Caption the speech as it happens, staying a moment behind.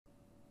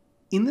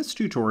In this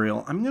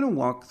tutorial, I'm going to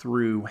walk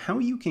through how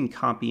you can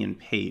copy and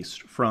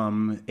paste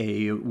from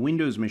a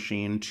Windows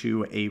machine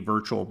to a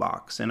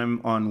VirtualBox. And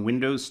I'm on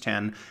Windows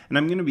 10, and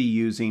I'm going to be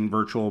using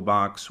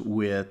VirtualBox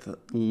with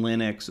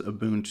Linux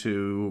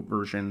Ubuntu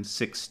version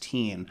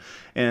 16.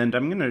 And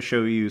I'm going to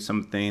show you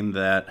something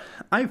that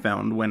I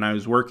found when I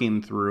was working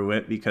through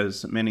it,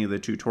 because many of the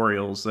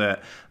tutorials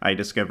that I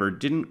discovered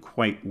didn't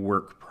quite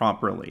work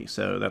properly.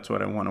 So that's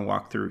what I want to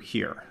walk through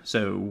here.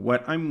 So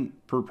what I'm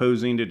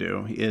proposing to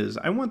do is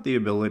I want the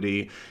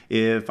ability,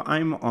 if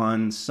I'm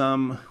on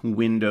some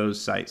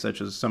Windows site,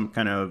 such as some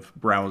kind of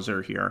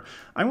browser here,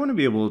 I want to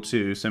be able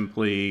to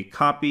simply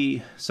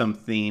copy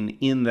something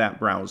in that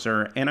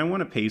browser and I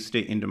want to paste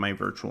it into my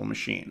virtual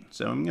machine.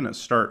 So I'm going to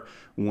start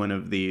one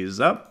of these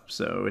up,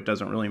 so it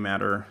doesn't really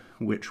matter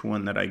which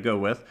one that I go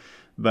with.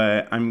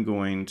 But I'm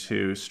going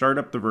to start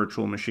up the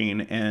virtual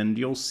machine, and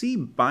you'll see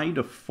by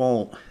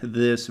default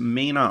this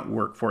may not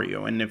work for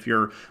you. And if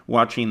you're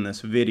watching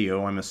this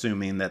video, I'm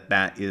assuming that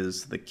that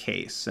is the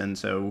case. And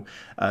so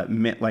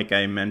like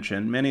I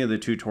mentioned, many of the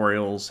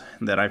tutorials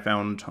that I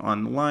found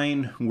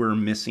online were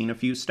missing a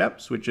few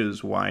steps, which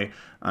is why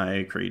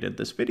I created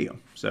this video.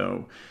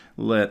 So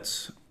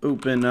let's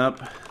open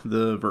up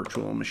the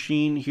virtual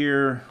machine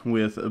here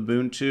with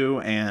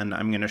Ubuntu, and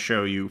I'm going to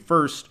show you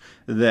first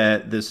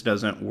that this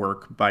doesn't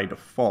work by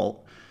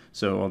default.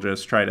 So I'll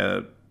just try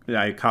to,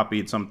 I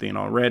copied something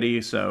already,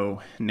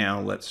 so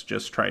now let's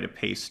just try to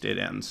paste it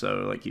in.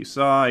 So like you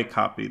saw, I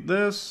copied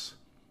this,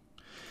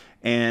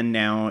 and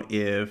now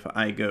if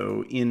I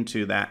go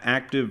into that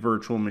active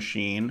virtual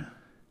machine,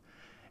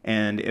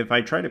 and if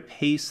I try to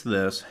paste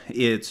this,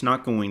 it's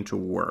not going to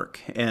work,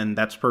 and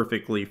that's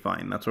perfectly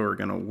fine. That's what we're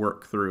going to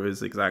work through,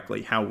 is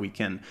exactly how we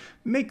can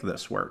make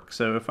this work.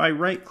 So if I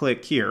right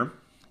click here,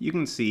 you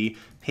can see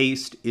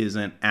paste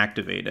isn't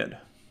activated.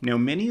 Now,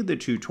 many of the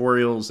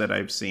tutorials that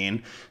I've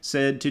seen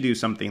said to do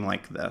something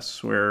like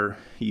this, where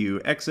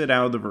you exit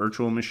out of the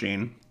virtual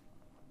machine,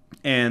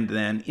 and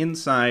then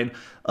inside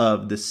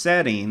of the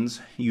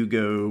settings, you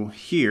go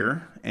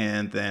here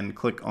and then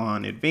click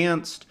on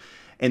advanced,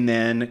 and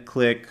then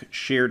click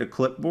share to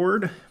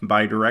clipboard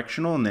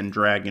bidirectional, and then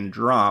drag and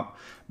drop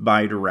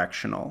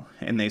bidirectional.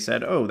 And they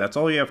said, oh, that's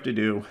all you have to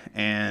do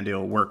and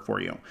it'll work for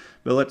you.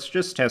 But let's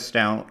just test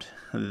out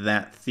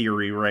that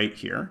theory right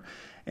here.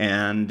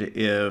 And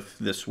if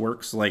this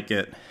works like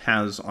it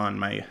has on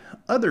my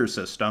other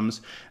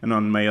systems and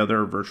on my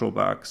other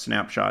VirtualBox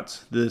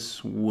snapshots,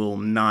 this will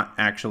not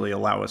actually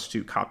allow us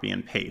to copy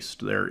and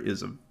paste. There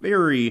is a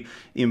very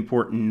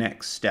important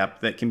next step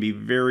that can be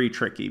very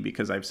tricky,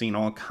 because I've seen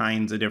all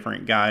kinds of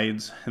different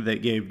guides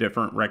that gave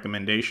different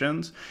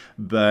recommendations,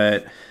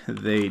 but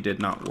they did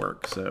not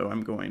work. So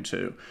I'm going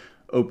to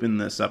open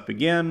this up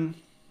again,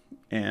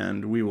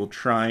 and we will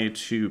try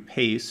to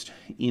paste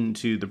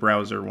into the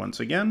browser once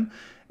again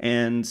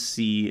and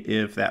see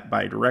if that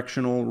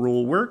bidirectional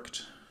rule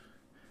worked.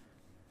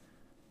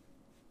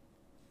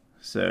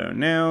 So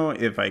now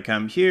if I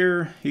come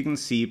here, you can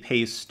see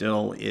paste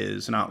still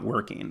is not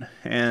working.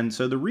 And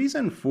so the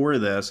reason for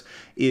this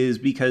is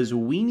because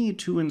we need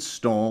to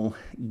install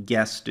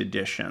guest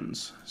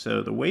editions.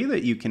 So the way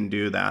that you can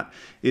do that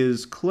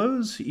is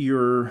close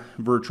your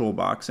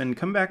VirtualBox and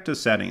come back to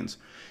settings.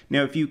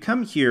 Now, if you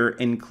come here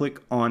and click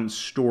on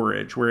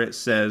storage, where it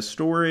says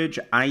storage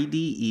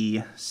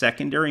IDE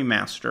secondary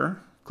master,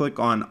 click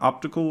on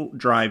optical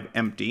drive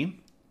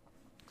empty,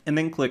 and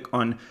then click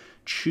on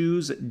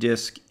choose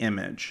disk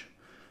image.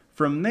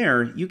 From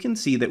there, you can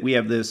see that we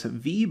have this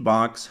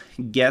VBox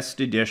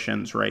guest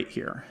editions right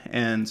here.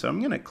 And so I'm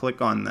going to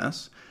click on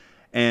this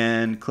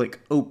and click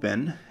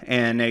open,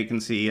 and now you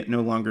can see it no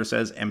longer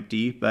says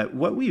empty. But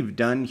what we've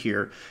done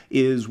here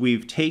is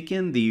we've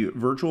taken the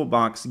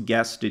VirtualBox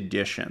guest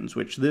editions,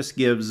 which this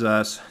gives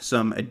us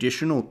some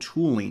additional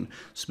tooling.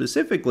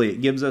 Specifically,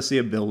 it gives us the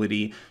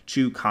ability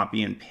to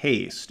copy and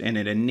paste, and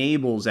it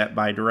enables that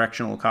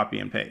bidirectional copy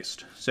and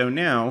paste. So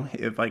now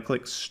if I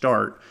click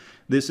start,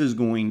 this is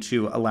going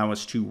to allow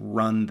us to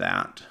run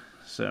that.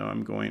 So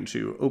I'm going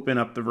to open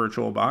up the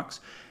VirtualBox.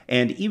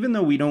 And even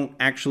though we don't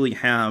actually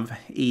have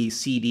a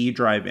CD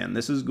drive in,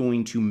 this is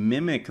going to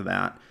mimic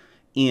that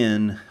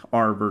in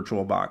our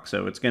VirtualBox.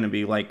 So it's going to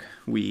be like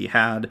we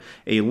had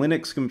a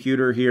Linux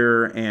computer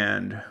here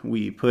and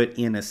we put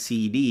in a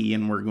CD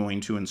and we're going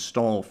to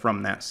install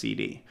from that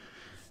CD.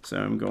 So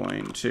I'm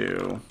going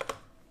to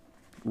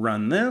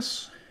run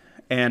this.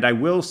 And I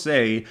will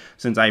say,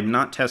 since I've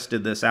not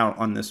tested this out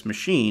on this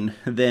machine,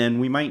 then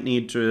we might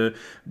need to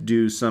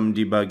do some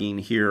debugging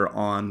here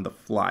on the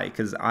fly.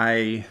 Because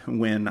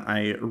when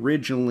I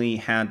originally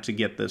had to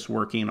get this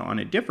working on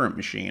a different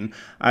machine,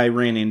 I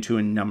ran into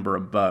a number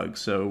of bugs.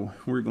 So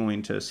we're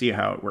going to see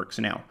how it works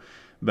now.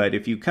 But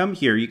if you come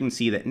here, you can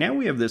see that now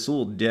we have this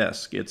little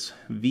disk. It's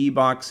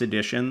VBox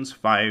Editions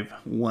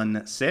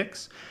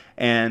 516.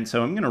 And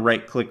so I'm going to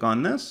right click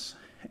on this,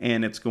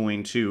 and it's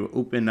going to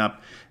open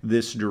up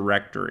this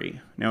directory.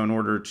 Now, in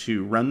order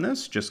to run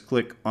this, just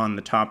click on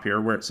the top here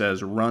where it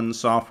says Run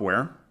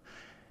Software.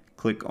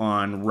 Click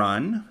on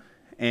Run,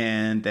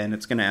 and then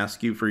it's going to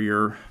ask you for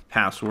your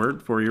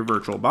password for your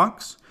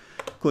VirtualBox.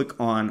 Click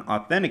on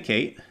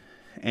Authenticate,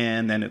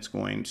 and then it's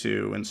going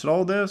to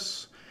install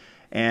this.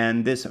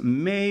 And this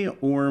may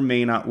or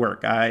may not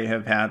work. I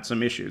have had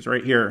some issues.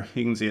 Right here,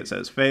 you can see it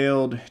says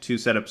failed to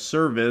set up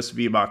service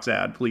VBox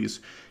add. Please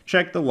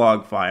check the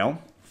log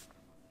file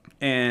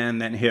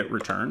and then hit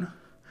return.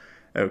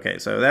 Okay,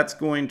 so that's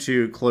going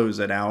to close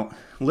it out.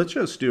 Let's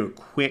just do a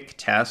quick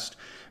test,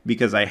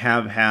 because I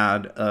have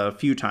had a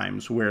few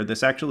times where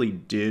this actually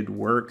did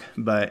work,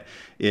 but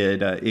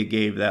it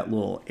gave that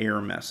little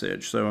error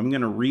message. So I'm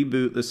going to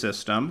reboot the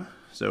system.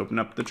 So open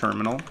up the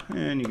terminal,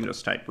 and you can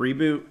just type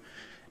reboot,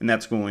 and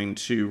that's going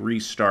to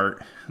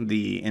restart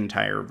the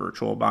entire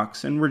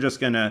VirtualBox. And we're just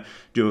going to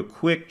do a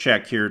quick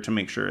check here to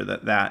make sure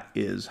that that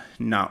is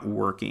not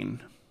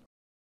working.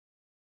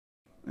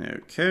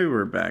 Okay,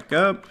 we're back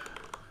up.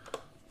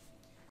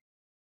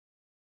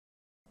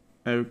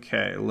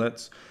 Okay,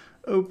 let's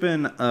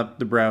open up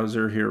the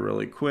browser here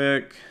really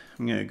quick.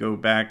 I'm going to go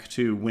back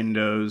to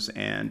Windows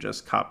and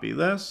just copy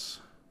this,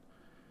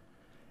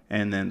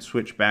 and then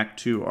switch back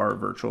to our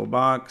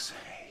VirtualBox.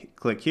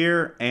 Click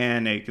here,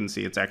 and you can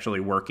see it's actually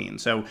working.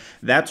 So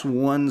that's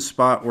one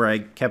spot where I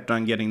kept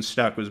on getting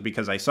stuck, was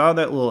because I saw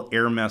that little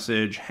error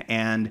message,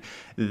 and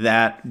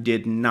that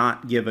did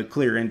not give a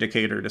clear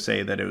indicator to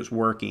say that it was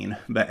working.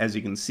 But as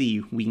you can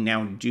see, we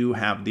now do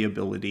have the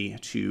ability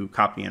to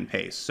copy and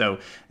paste. So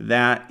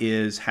that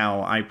is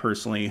how I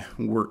personally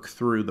work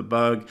through the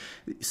bug.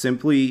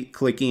 Simply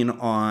clicking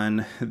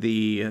on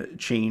the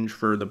change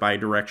for the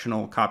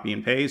bidirectional copy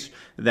and paste,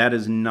 that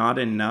is not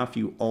enough.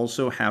 You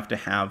also have to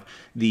have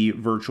the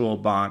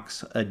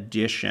VirtualBox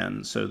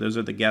edition. So those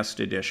are the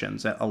guest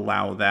editions that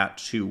allow that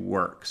to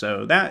work.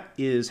 So that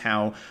is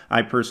how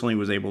I personally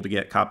was able to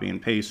get copy and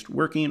paste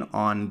working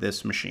on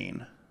this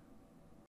machine.